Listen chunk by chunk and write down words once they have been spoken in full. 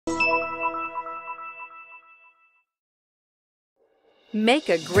Make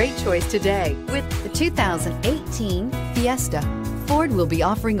a great choice today with the 2018 Fiesta. Ford will be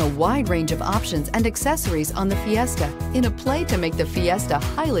offering a wide range of options and accessories on the Fiesta in a play to make the Fiesta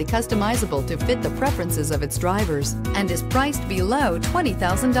highly customizable to fit the preferences of its drivers and is priced below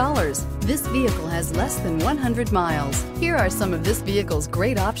 $20,000. This vehicle has less than 100 miles. Here are some of this vehicle's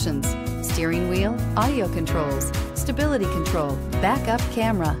great options: steering wheel audio controls, stability control, backup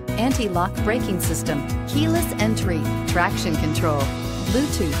camera, anti-lock braking system, keyless entry, traction control,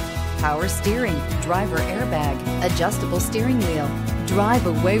 Bluetooth, power steering, driver airbag, adjustable steering wheel. Drive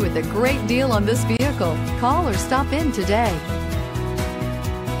away with a great deal on this vehicle. Call or stop in today.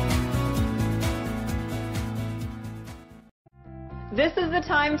 This is the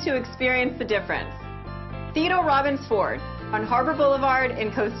time to experience the difference. Theodore Robins Ford on Harbor Boulevard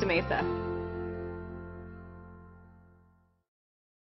in Costa Mesa.